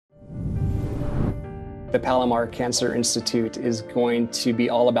The Palomar Cancer Institute is going to be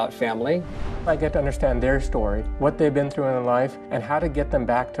all about family. I get to understand their story, what they've been through in life, and how to get them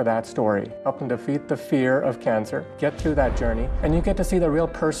back to that story. Help them defeat the fear of cancer, get through that journey, and you get to see the real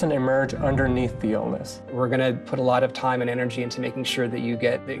person emerge underneath the illness. We're going to put a lot of time and energy into making sure that you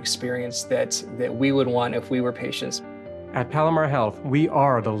get the experience that we would want if we were patients. At Palomar Health, we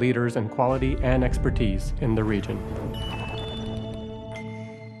are the leaders in quality and expertise in the region.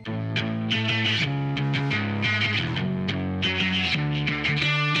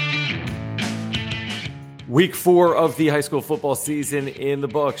 Week 4 of the high school football season in the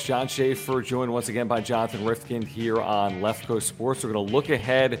books. John Schaefer joined once again by Jonathan Rifkind here on Left Coast Sports. We're going to look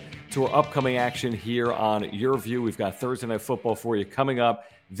ahead to our upcoming action here on Your View. We've got Thursday Night Football for you coming up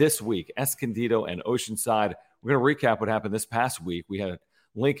this week. Escondido and Oceanside. We're going to recap what happened this past week. We had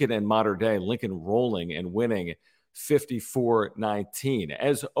Lincoln and Mater Dei. Lincoln rolling and winning 54-19.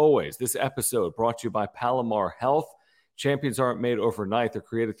 As always, this episode brought to you by Palomar Health. Champions aren't made overnight. They're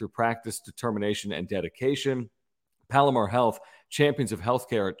created through practice, determination, and dedication. Palomar Health, champions of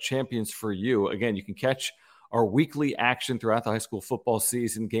healthcare, champions for you. Again, you can catch our weekly action throughout the high school football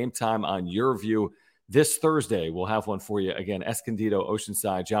season. Game time on Your View. This Thursday, we'll have one for you. Again, Escondido,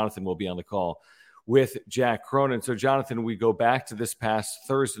 Oceanside. Jonathan will be on the call with Jack Cronin. So, Jonathan, we go back to this past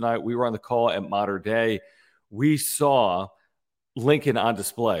Thursday night. We were on the call at Mater Dei. We saw Lincoln on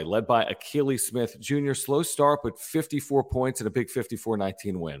display, led by Achilles Smith Jr. Slow start, but 54 points and a big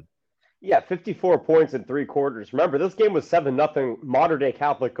 54-19 win. Yeah, 54 points in 3 quarters. Remember, this game was 7-0 Mater Dei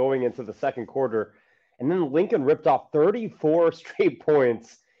Catholic going into the second quarter. And then Lincoln ripped off 34 straight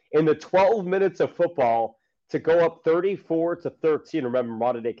points in the 12 minutes of football to go up 34-13. Remember,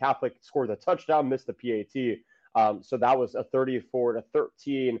 Mater Dei Catholic scored a touchdown, missed the PAT. So that was a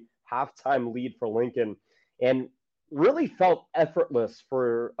 34-13 halftime lead for Lincoln. And really felt effortless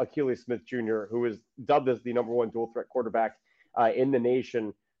for Achilles Smith Jr., who was dubbed as the number 1 dual threat quarterback in the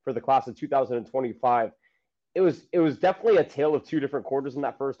nation for the class of 2025. It was definitely a tale of 2 different quarters in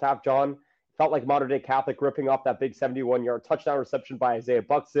that first half, John. Felt like Mater Dei Catholic ripping off that big 71-yard touchdown reception by Isaiah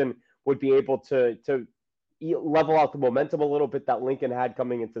Buxton would be able to level out the momentum a little bit that Lincoln had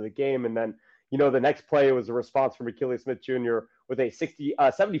coming into the game. And then, the next play was a response from Achilles Smith Jr. with a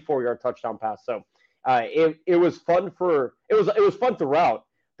 74-yard touchdown pass. So it was fun it was fun throughout,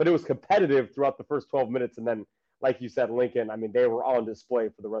 but it was competitive throughout the first 12 minutes. And then, like you said, Lincoln, I mean, they were on display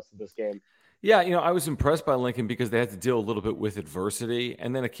for the rest of this game. Yeah, I was impressed by Lincoln because they had to deal a little bit with adversity.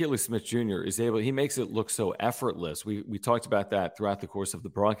 And then Achilles Smith Jr. he makes it look so effortless. We talked about that throughout the course of the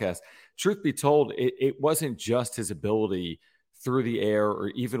broadcast. Truth be told, it wasn't just his ability through the air or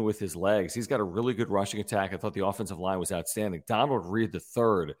even with his legs. He's got a really good rushing attack. I thought the offensive line was outstanding. Donald Reed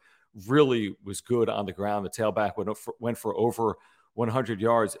III really was good on the ground. The tailback went for over 100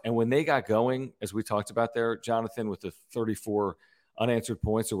 yards. And when they got going, as we talked about there, Jonathan, with the 34 unanswered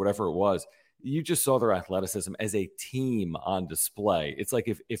points or whatever it was, you just saw their athleticism as a team on display. It's like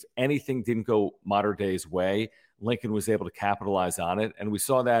if anything didn't go Mater Dei's way, Lincoln was able to capitalize on it. And we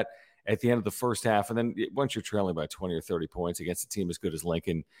saw that at the end of the first half. And then once you're trailing by 20 or 30 points against a team as good as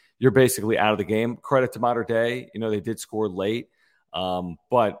Lincoln, you're basically out of the game. Credit to Mater Dei. They did score late.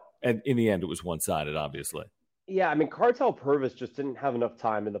 But in the end, it was one-sided, obviously. Yeah, I mean, Cartel Purvis just didn't have enough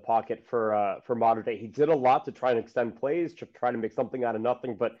time in the pocket for Mater Dei. He did a lot to try and extend plays, to try to make something out of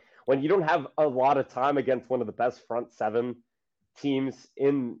nothing. But when you don't have a lot of time against one of the best front 7 teams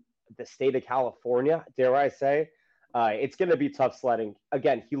in the state of California, dare I say, it's going to be tough sledding.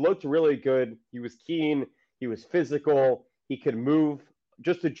 Again, he looked really good. He was keen. He was physical. He could move.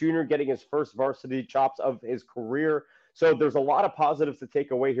 Just a junior getting his first varsity chops of his career. So there's a lot of positives to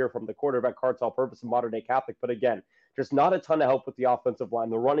take away here from the quarterback, Cartel Purvis, and Mater Dei Catholic. But again, just not a ton of help with the offensive line.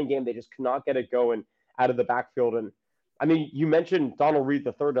 The running game, they just could not get it going out of the backfield. And I mean, you mentioned Donald Reed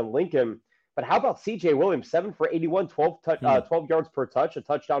III and Lincoln, but how about CJ Williams, 7 for 81, 12 yards per touch, a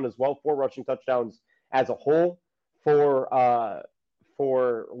touchdown as well, 4 rushing touchdowns as a whole for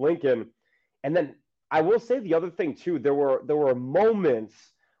Lincoln. And then I will say the other thing too, there were moments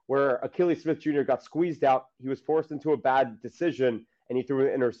where Achilles Smith Jr. got squeezed out. He was forced into a bad decision, and he threw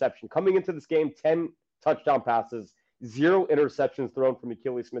an interception. Coming into this game, 10 touchdown passes, 0 interceptions thrown from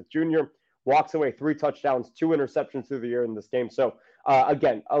Achilles Smith Jr., walks away 3 touchdowns, 2 interceptions through the air in this game. So,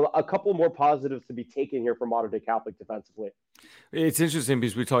 again, a couple more positives to be taken here from Mater Dei Catholic defensively. It's interesting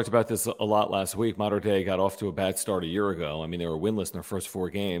because we talked about this a lot last week. Mater Dei got off to a bad start a year ago. I mean, they were winless in their first 4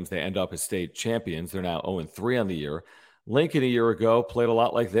 games. They end up as state champions. They're now 0-3 on the year. Lincoln a year ago played a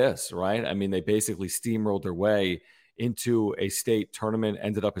lot like this, right? I mean, they basically steamrolled their way into a state tournament,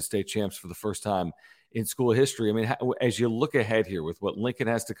 ended up as state champs for the first time in school history. I mean, as you look ahead here with what Lincoln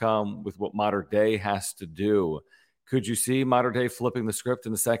has to come, with what Mater Dei has to do, could you see Mater Dei flipping the script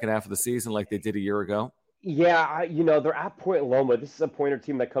in the second half of the season like they did a year ago? Yeah, they're at Point Loma. This is a Pointer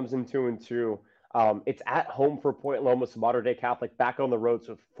team that comes in 2-2. It's at home for Point Loma, so Mater Dei Catholic back on the road.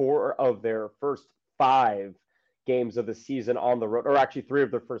 So 4 of their first 5 games of the season on the road, or actually 3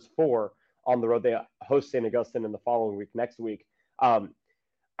 of their first 4 on the road. They host St. Augustine in the following week, next week.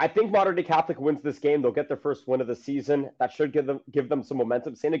 I think Mater Dei Catholic wins this game. They'll get their first win of the season. That should give them some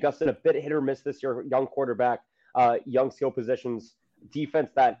momentum. St. Augustine, a bit hit or miss this year. Young quarterback, young skill positions, defense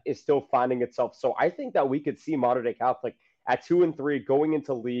that is still finding itself. So I think that we could see Mater Dei Catholic at 2-3 going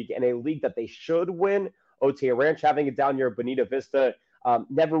into league, and a league that they should win. Otay Ranch having a down year. Bonita Vista,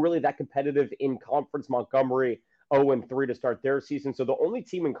 never really that competitive in conference. Montgomery 0-3 to start their season. So the only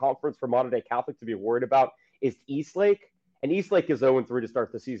team in conference for Mater Dei Catholic to be worried about is Eastlake. And Eastlake is 0-3 to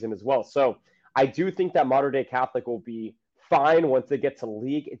start the season as well. So I do think that Mater Dei Catholic will be fine once they get to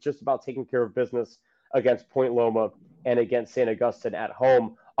league. It's just about taking care of business against Point Loma and against St. Augustine at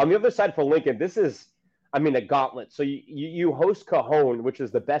home. On the other side for Lincoln, this is, a gauntlet. So you host Cajon, which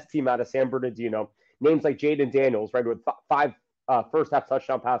is the best team out of San Bernardino. Names like Jaden Daniels, right, with 5 first-half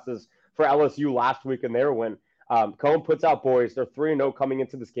touchdown passes for LSU last week in their win. Cajon puts out boys. They're 3-0 coming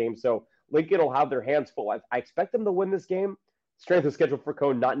into this game. So Lincoln will have their hands full. I expect them to win this game. Strength of schedule for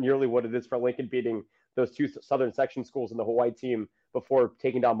Cajon, not nearly what it is for Lincoln, beating those 2 Southern Section schools in the Hawaii team before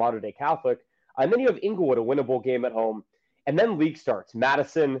taking down Mater Dei Catholic. And then you have Inglewood, a winnable game at home. And then league starts.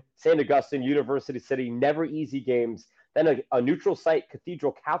 Madison, St. Augustine, University City, never easy games. Then a neutral site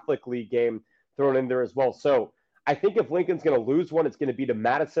Cathedral Catholic League game thrown in there as well. So I think if Lincoln's going to lose one, it's going to be to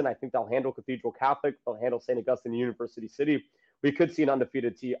Madison. I think they'll handle Cathedral Catholic. They'll handle St. Augustine, University City. We could see an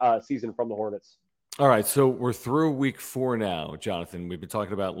undefeated season from the Hornets. All right, so we're through week 4 now, Jonathan. We've been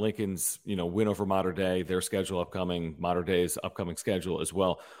talking about Lincoln's, win over Mater Dei, their schedule upcoming, Mater Dei's upcoming schedule as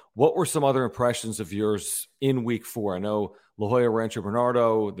well. What were some other impressions of yours in week 4? I know La Jolla Rancho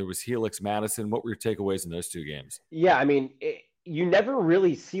Bernardo, there was Helix Madison. What were your takeaways in those 2 games? Yeah, you never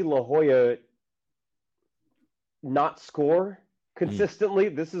really see La Jolla not score consistently.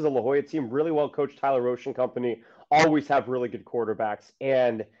 This is a La Jolla team, really well coached. Tyler Roche and company always have really good quarterbacks,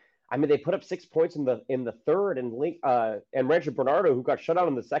 and they put up 6 points in the third, and Rancho Bernardo, who got shut out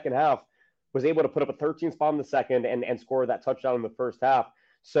in the second half, was able to put up a 13 spot in the second and score that touchdown in the first half.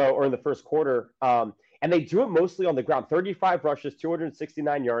 Or in the first quarter. And they do it mostly on the ground. 35 rushes,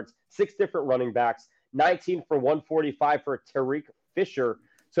 269 yards, 6 different running backs, 19 for 145 for Tariq Fisher.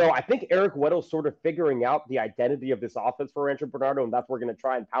 So I think Eric Weddle's sort of figuring out the identity of this offense for Rancho Bernardo, and that's where we're going to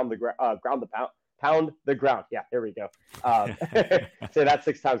try and pound the ground. Yeah, there we go. Say that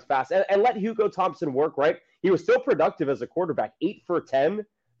 6 times fast. And let Hugo Thompson work, right? He was still productive as a quarterback, 8 for 10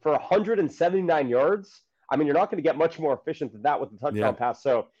 for 179 yards. You're not going to get much more efficient than that with the touchdown pass.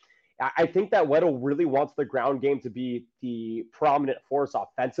 So I think that Weddle really wants the ground game to be the prominent force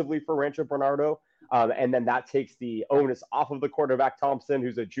offensively for Rancho Bernardo. And then that takes the onus off of the quarterback, Thompson,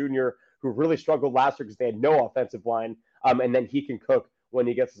 who's a junior, who really struggled last year because they had no offensive line. And then he can cook when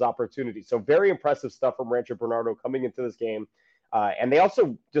he gets his opportunity. So very impressive stuff from Rancho Bernardo coming into this game. And they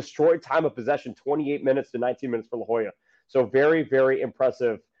also destroyed time of possession, 28 minutes to 19 minutes for La Jolla. So very, very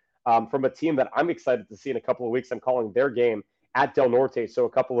impressive. From a team that I'm excited to see in a couple of weeks. I'm calling their game at Del Norte. So a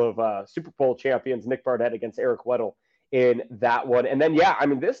couple of Super Bowl champions, Nick Barnett against Eric Weddle in that one. And then,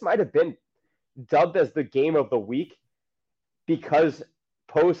 this might have been dubbed as the game of the week because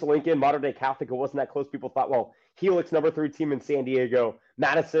post-Lincoln, Mater Dei Catholic, it wasn't that close. People thought, well, Helix, number 3 team in San Diego.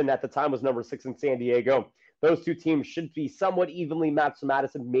 Madison at the time was number 6 in San Diego. Those 2 teams should be somewhat evenly matched. So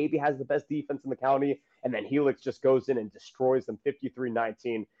Madison maybe has the best defense in the county. And then Helix just goes in and destroys them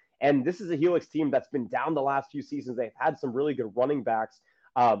 53-19. And this is a Helix team that's been down the last few seasons. They've had some really good running backs,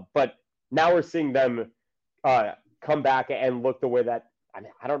 but now we're seeing them come back and look the way that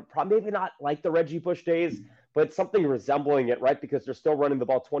maybe not like the Reggie Bush days, but something resembling it, right? Because they're still running the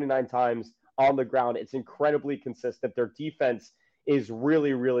ball 29 times on the ground. It's incredibly consistent. Their defense is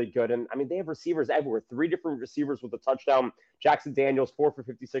really, really good. And they have receivers everywhere. 3 different receivers with a touchdown. Jackson Daniels, 4 for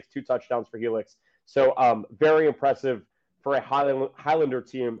 56, 2 touchdowns for Helix. So very impressive for a Highlander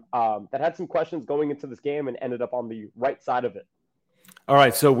team that had some questions going into this game and ended up on the right side of it. All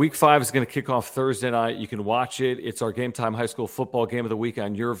right, so week 5 is going to kick off Thursday night. You can watch it. It's our Game Time High School Football Game of the Week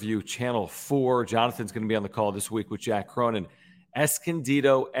on YourView Channel 4. Jonathan's going to be on the call this week with Jack Cronin.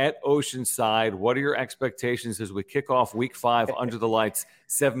 Escondido at Oceanside. What are your expectations as we kick off week 5 under the lights,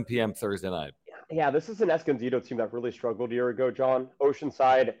 7 p.m. Thursday night? Yeah, this is an Escondido team that really struggled a year ago, John.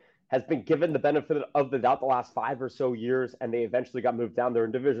 Oceanside has been given the benefit of the doubt the last 5 or so years, and they eventually got moved down. They're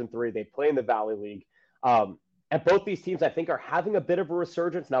in Division III. They play in the Valley League. And both these teams, I think, are having a bit of a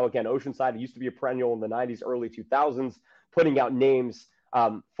resurgence. Now, again, Oceanside used to be a perennial in the 90s, early 2000s, putting out names,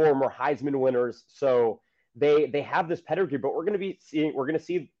 former Heisman winners. So they have this pedigree, but we're going to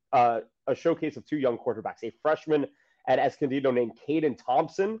see a showcase of two young quarterbacks, a freshman at Escondido named Caden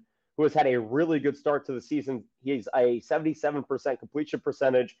Thompson, who has had a really good start to the season. He's a 77% completion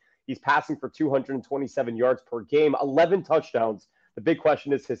percentage. He's passing for 227 yards per game, 11 touchdowns. The big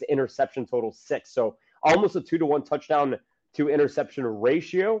question is his interception total, 6. So almost a 2-to-1 touchdown to interception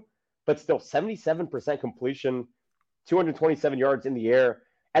ratio, but still 77% completion, 227 yards in the air.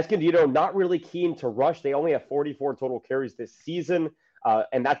 Escondido not really keen to rush. They only have 44 total carries this season,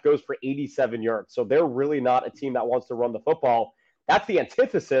 and that goes for 87 yards. So they're really not a team that wants to run the football. That's the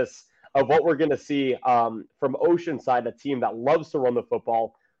antithesis of what we're going to see from Oceanside, a team that loves to run the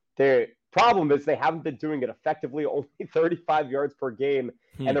football. The problem is they haven't been doing it effectively, only 35 yards per game,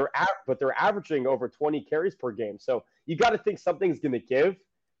 and they're averaging over 20 carries per game. So you got to think something's going to give.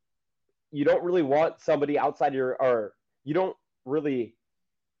 You don't really want somebody outside you'd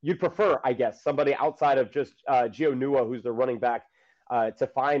prefer, I guess, somebody outside of just Gio Nua, who's the running back, to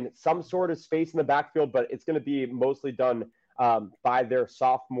find some sort of space in the backfield, but it's going to be mostly done by their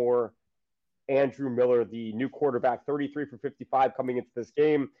sophomore, Andrew Miller, the new quarterback, 33 for 55 coming into this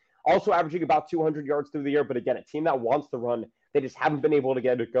game. Also averaging about 200 yards through the air, but again, a team that wants to run, they just haven't been able to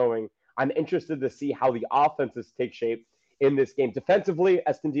get it going. I'm interested to see how the offenses take shape in this game. Defensively,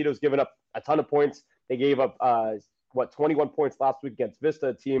 Escondido's given up a ton of points. They gave up, 21 points last week against Vista,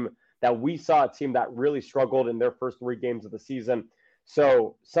 a team that really struggled in their first 3 games of the season.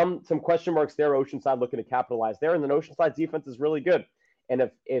 So some question marks there. Oceanside looking to capitalize there, and then Oceanside's defense is really good. And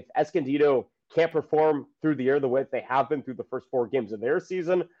if Escondido can't perform through the air the way they have been through the first 4 games of their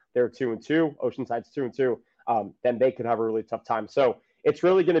season, they're 2-2. Oceanside's 2-2. Then they could have a really tough time. So it's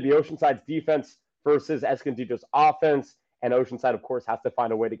really going to be Oceanside's defense versus Escondido's offense, and Oceanside, of course, has to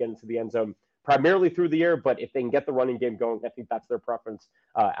find a way to get into the end zone primarily through the air. But if they can get the running game going, I think that's their preference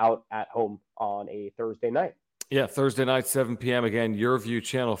out at home on a Thursday night. Yeah, Thursday night, 7 p.m. Again, YourView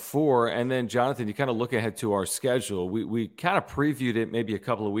Channel 4. And then, Jonathan, you kind of look ahead to our schedule. We kind of previewed it maybe a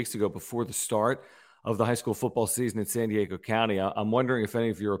couple of weeks ago before the start of the high school football season in San Diego County. I'm wondering if any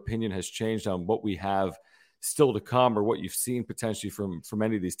of your opinion has changed on what we have still to come, or what you've seen potentially from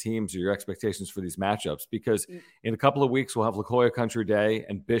any of these teams, or your expectations for these matchups. Because in a couple of weeks, we'll have La Jolla Country Day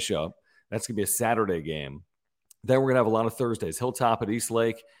and Bishop. That's going to be a Saturday game. Then we're going to have a lot of Thursdays. Hilltop at East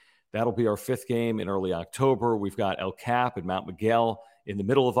Lake. That'll be our 5th game in early October. We've got El Cap and Mount Miguel in the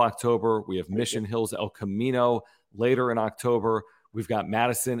middle of October. We have Mission Hills, El Camino later in October. We've got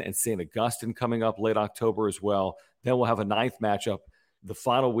Madison and St. Augustine coming up late October as well. Then we'll have a 9th matchup the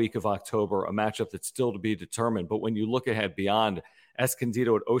final week of October, a matchup that's still to be determined. But when you look ahead beyond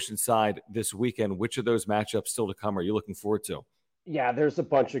Escondido at Oceanside this weekend, which of those matchups still to come are you looking forward to? Yeah, there's a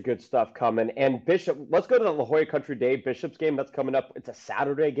bunch of good stuff coming. And Bishop, let's go to the La Jolla Country Day Bishop's game that's coming up. It's a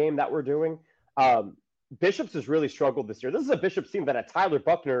Saturday game that we're doing. Bishop's has really struggled this year. This is a Bishop's team that had Tyler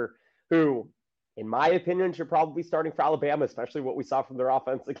Buckner, who, in my opinion, should probably be starting for Alabama, especially what we saw from their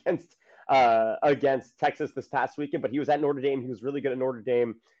offense against Texas this past weekend. But he was at Notre Dame. He was really good at Notre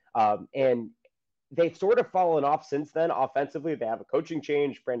Dame. And they've sort of fallen off since then offensively. They have a coaching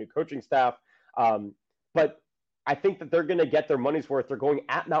change, brand new coaching staff. But I think that they're going to get their money's worth. They're going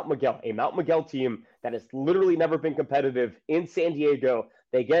at Mount Miguel, a Mount Miguel team that has literally never been competitive in San Diego.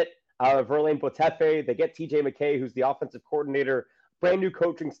 They get Verlaine Botefe. They get TJ McKay, who's the offensive coordinator, brand new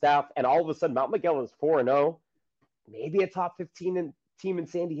coaching staff. And all of a sudden, Mount Miguel is 4-0, maybe a top 15 team in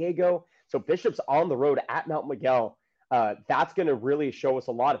San Diego. So Bishop's on the road at Mount Miguel. That's going to really show us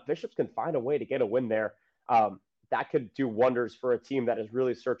a lot. If Bishop's can find a way to get a win there, that could do wonders for a team that is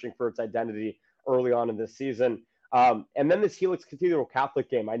really searching for its identity early on in this season. And then this Helix Cathedral Catholic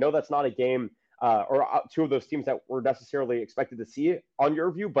game. I know that's not a game or two of those teams that we're necessarily expected to see on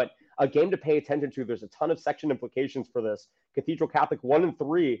YourView, but a game to pay attention to. There's a ton of section implications for this. Cathedral Catholic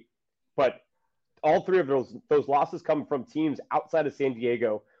 1-3, but all 3 of those losses come from teams outside of San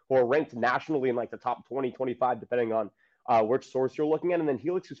Diego who are ranked nationally in like the top 20, 25, depending on which source you're looking at. And then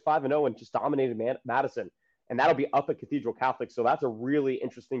Helix, who's 5-0 and just dominated Madison. And that'll be up at Cathedral Catholic. So that's a really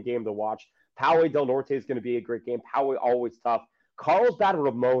interesting game to watch. Poway Del Norte is going to be a great game. Poway always tough. Carlsbad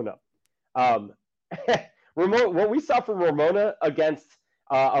Ramona. What we saw from Ramona against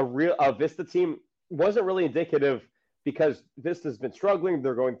a Vista team wasn't really indicative, because Vista's been struggling.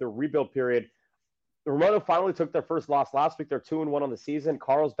 They're going through a rebuild period. Ramona finally took their first loss last week. They're 2-1 on the season.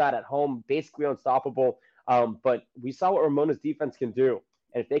 Carlsbad at home, basically unstoppable. But we saw what Ramona's defense can do.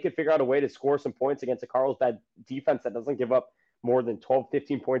 And if they could figure out a way to score some points against a Carlsbad defense that doesn't give up more than 12,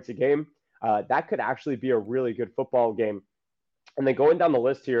 15 points a game, That could actually be a really good football game. And then going down the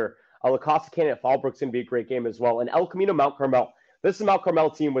list here, La Costa Canyon at Fallbrook's going to be a great game as well. And El Camino Mount Carmel. This is a Mount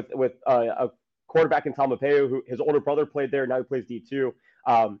Carmel team with a quarterback in Tom Mapeo, who his older brother played there. Now he plays D2.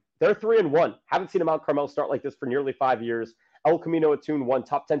 They're 3-1. Haven't seen a Mount Carmel start like this for nearly 5 years. El Camino at 2-1,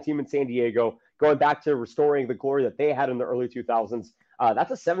 top 10 team in San Diego, going back to restoring the glory that they had in the early 2000s.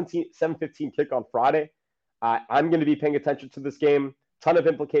 That's a 7:15 kick on Friday. I'm going to be paying attention to this game. Ton of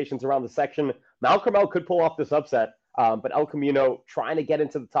implications around the section. Mount Carmel could pull off this upset, but El Camino trying to get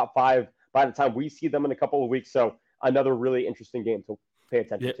into the top 5 by the time we see them in a couple of weeks. So another really interesting game to pay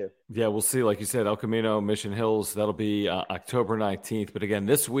attention to. Yeah, we'll see. Like you said, El Camino, Mission Hills, that'll be October 19th. But again,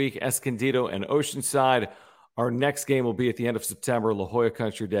 this week, Escondido and Oceanside. Our next game will be at the end of September, La Jolla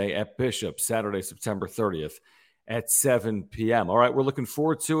Country Day at Bishop, Saturday, September 30th at 7 p.m. All right, we're looking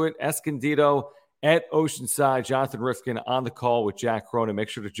forward to it. Escondido at Oceanside. Jonathan Rifkin on the call with Jack Cronin. Make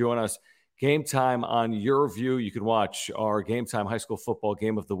sure to join us. Game Time on YourView. You can watch our Game Time High School Football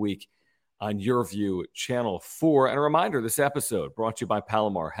Game of the Week on YourView Channel 4. And a reminder, this episode brought to you by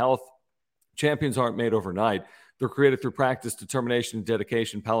Palomar Health. Champions aren't made overnight. They're created through practice, determination, and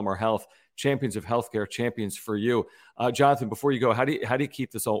dedication. Palomar Health, champions of healthcare, champions for you. Jonathan, before you go, how do you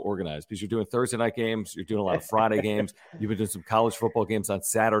keep this all organized? Because you're doing Thursday night games, you're doing a lot of Friday games, you've been doing some college football games on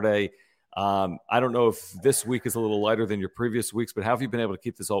Saturday. I don't know if this week is a little lighter than your previous weeks, but how have you been able to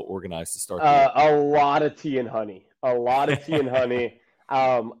keep this all organized to start? A lot of tea and honey,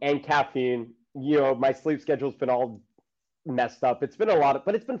 and caffeine. My sleep schedule's been all messed up. It's been a lot,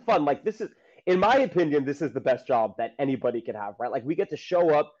 but it's been fun. Like, this is, in my opinion, this is the best job that anybody could have, right? Like, we get to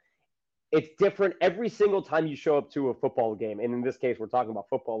show up. It's different every single time you show up to a football game. And in this case, we're talking about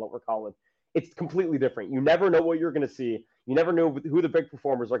football that we're calling. It's completely different. You never know what you're going to see. You never know who the big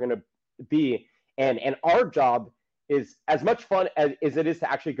performers are going to be. And our job is as much fun as it is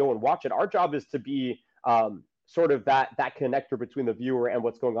to actually go and watch it. Our job is to be sort of that connector between the viewer and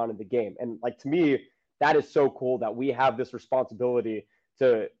what's going on in the game. And like, to me, that is so cool that we have this responsibility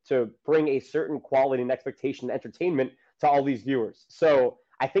to bring a certain quality and expectation and entertainment to all these viewers. So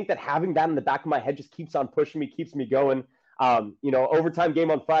I think that having that in the back of my head just keeps on pushing me, keeps me going. Overtime game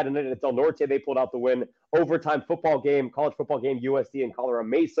on Friday night at Del Norte, they pulled out the win. Overtime football game, college football game, USD and Colorado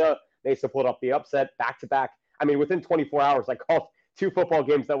Mesa. Mesa pulled up the upset back-to-back. I mean, within 24 hours, I called 2 football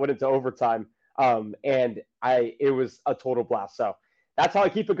games that went into overtime. It was a total blast. So that's how I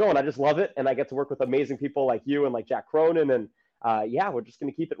keep it going. I just love it. And I get to work with amazing people like you and like Jack Cronin. And we're just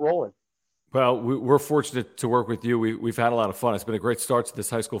going to keep it rolling. Well, we're fortunate to work with you. We've had a lot of fun. It's been a great start to this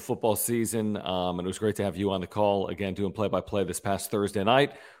high school football season, and it was great to have you on the call, again, doing play-by-play this past Thursday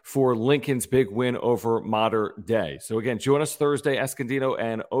night for Lincoln's big win over Mater Dei. So, again, join us Thursday, Escondido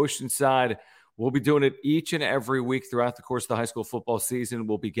and Oceanside. We'll be doing it each and every week throughout the course of the high school football season.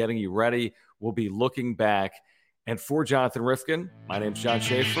 We'll be getting you ready. We'll be looking back. And for Jonathan Rifkin, my name's John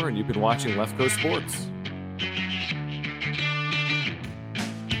Schaefer, and you've been watching Left Coast Sports.